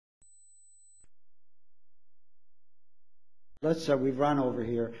We've run over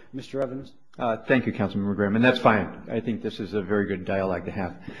here. Mr. Evans? Thank you, Councilmember Graham, and that's fine. I think this is a very good dialogue to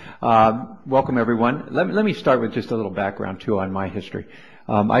have. Welcome, everyone. Let me start with just a little background, too, on my history.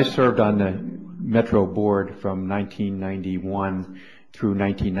 I served on the Metro Board from 1991 through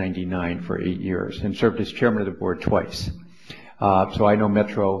 1999 for 8 years and served as chairman of the board twice. So I know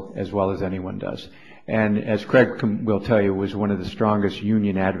Metro as well as anyone does. And as Craig will tell you, was one of the strongest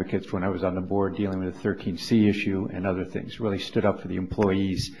union advocates when I was on the board dealing with the 13C issue and other things. Really stood up for the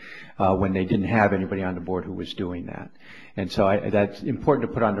employees when they didn't have anybody on the board who was doing that. And so that's important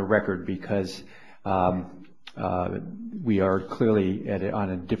to put on the record because we are clearly on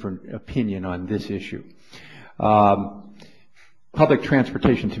a different opinion on this issue. Public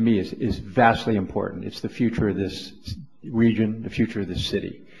transportation to me is vastly important. It's the future of this region, the future of this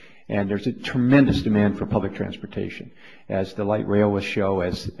city. And there's a tremendous demand for public transportation. As the light rail will show,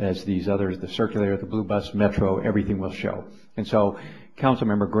 as these others, the Circulator, the Blue Bus, Metro, everything will show. And so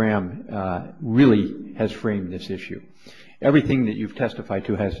Councilmember Graham really has framed this issue. Everything that you've testified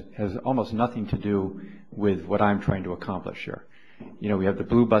to has almost nothing to do with what I'm trying to accomplish here. You know, we have the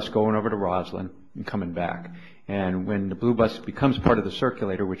Blue Bus going over to Roslyn and coming back. And when the Blue Bus becomes part of the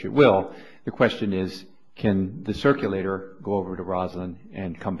Circulator, which it will, the question is, can the Circulator go over to Roslyn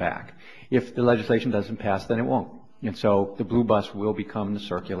and come back? If the legislation doesn't pass, then it won't. And so the Blue Bus will become the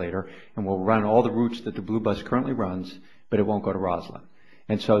Circulator and will run all the routes that the Blue Bus currently runs, but it won't go to Roslyn.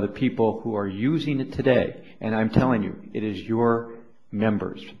 And so the people who are using it today, and I'm telling you, it is your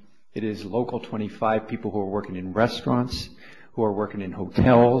members. It is Local 25 people who are working in restaurants, who are working in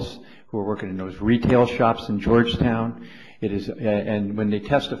hotels, who are working in those retail shops in Georgetown. It is, and when they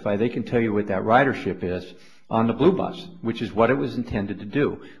testify, they can tell you what that ridership is on the Blue Bus, which is what it was intended to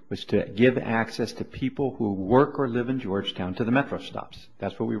do, was to give access to people who work or live in Georgetown to the Metro stops.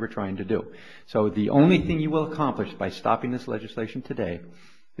 That's what we were trying to do. So the only thing you will accomplish by stopping this legislation today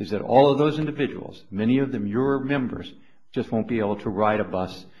is that all of those individuals, many of them your members, just won't be able to ride a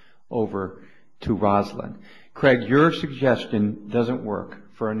bus over to Roslyn. Craig, your suggestion doesn't work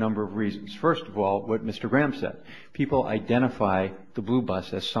for a number of reasons. First of all, what Mr. Graham said, people identify the Blue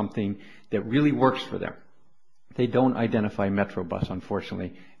Bus as something that really works for them. They don't identify Metro Bus,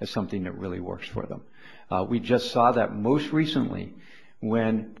 unfortunately, as something that really works for them. We just saw that most recently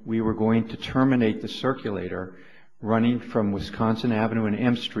when we were going to terminate the Circulator running from Wisconsin Avenue and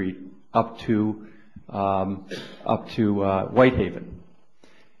M Street up to Whitehaven,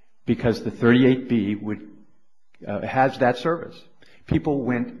 because the 38B has that service. People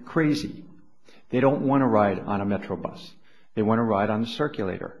went crazy. They don't want to ride on a Metro Bus. They want to ride on the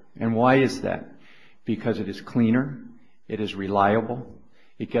Circulator. And why is that? Because it is cleaner, it is reliable,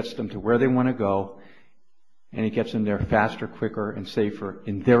 it gets them to where they want to go, and it gets them there faster, quicker, and safer,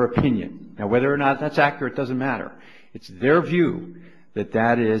 in their opinion. Now, whether or not that's accurate doesn't matter. It's their view that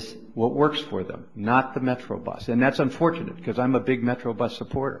that is what works for them, not the Metro Bus. And that's unfortunate, because I'm a big Metro Bus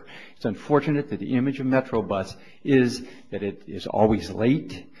supporter. It's unfortunate that the image of Metro Bus is that it is always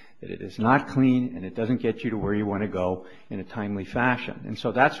late, that it is not clean, and it doesn't get you to where you want to go in a timely fashion. And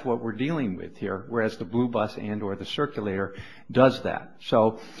so that's what we're dealing with here, whereas the Blue Bus and or the Circulator does that.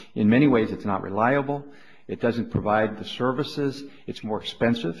 So in many ways it's not reliable, it doesn't provide the services, it's more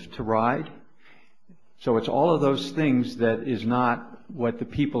expensive to ride. So it's all of those things that is not what the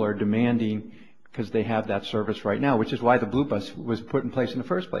people are demanding, because they have that service right now, which is why the Blue Bus was put in place in the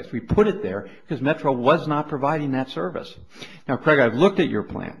first place. We put it there because Metro was not providing that service. Now, Craig, I've looked at your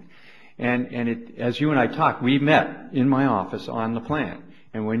plan, and as you and I talked, we met in my office on the plan.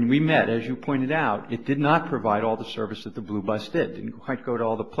 And when we met, as you pointed out, it did not provide all the service that the Blue Bus did. It didn't quite go to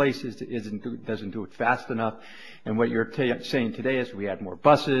all the places, it doesn't do it fast enough. And what you're saying today is we had more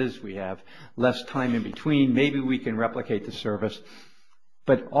buses, we have less time in between, maybe we can replicate the service.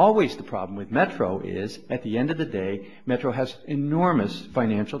 But always the problem with Metro is, at the end of the day, Metro has enormous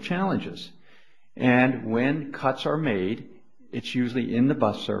financial challenges. And when cuts are made, it's usually in the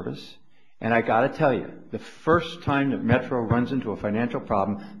bus service. And I got to tell you, the first time that Metro runs into a financial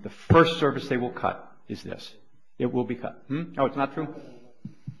problem, the first service they will cut is this. It will be cut. Oh, it's not true?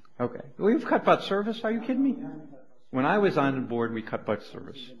 Okay. We've cut bus service? Are you kidding me? When I was on the board, we cut bus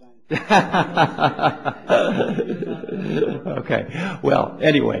service. Okay. Well,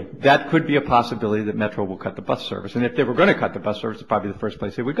 anyway, that could be a possibility that Metro will cut the bus service. And if they were going to cut the bus service, it's probably the first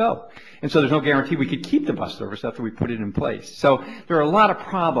place they would go. And so there's no guarantee we could keep the bus service after we put it in place. So there are a lot of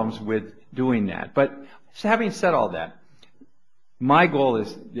problems with doing that. But having said all that, my goal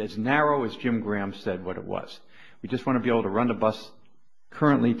is as narrow as Jim Graham said what it was. We just want to be able to run the bus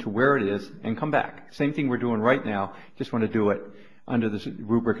currently to where it is and come back. Same thing we're doing right now, just want to do it under the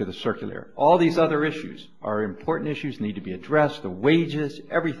rubric of the circulator. All these other issues are important issues, need to be addressed, the wages,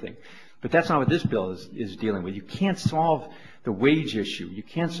 everything. But that's not what this bill is dealing with. You can't solve the wage issue. You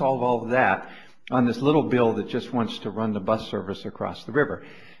can't solve all of that on this little bill that just wants to run the bus service across the river.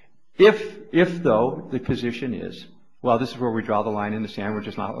 If though, the position is, well, this is where we draw the line in the sand, we're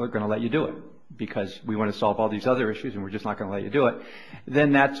just not going to let you do it because we want to solve all these other issues and we're just not going to let you do it,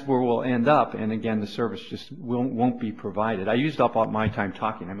 then that's where we'll end up. And again, the service just won't be provided. I used up all my time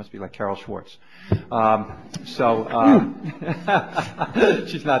talking. I must be like Carol Schwartz. She's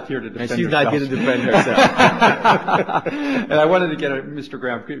not here to defend herself. She's not here to defend herself. And I wanted to get Mr.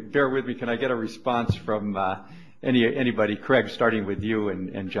 Graham, bear with me, can I get a response from anybody, Craig, starting with you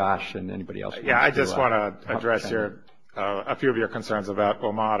and Josh and anybody else? Yeah, I just want to address a few of your concerns about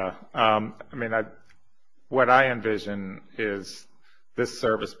WMATA. What I envision is this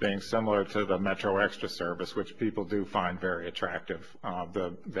service being similar to the Metro Extra service, which people do find very attractive.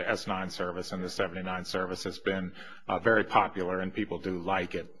 The S9 service and the 79 service has been very popular, and people do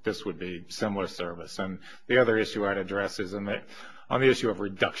like it. This would be similar service. And the other issue I'd address is on the issue of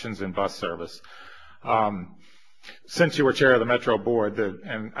reductions in bus service. Since you were chair of the Metro Board,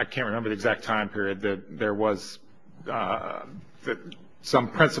 and I can't remember the exact time period, that there was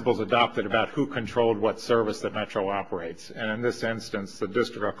some principles adopted about who controlled what service that Metro operates. And in this instance, the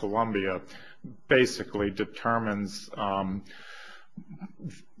District of Columbia basically determines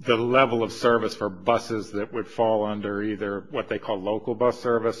the level of service for buses that would fall under either what they call local bus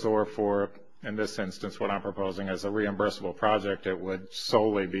service or for, in this instance, what I'm proposing as a reimbursable project, it would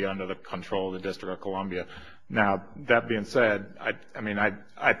solely be under the control of the District of Columbia. Now, that being said,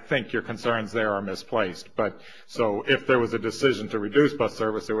 I think your concerns there are misplaced. But so if there was a decision to reduce bus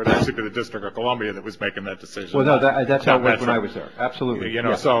service, it would actually be the District of Columbia that was making that decision. Well, no, that's how it was when I was there. Absolutely.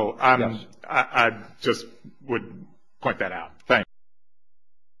 So I just would point that out.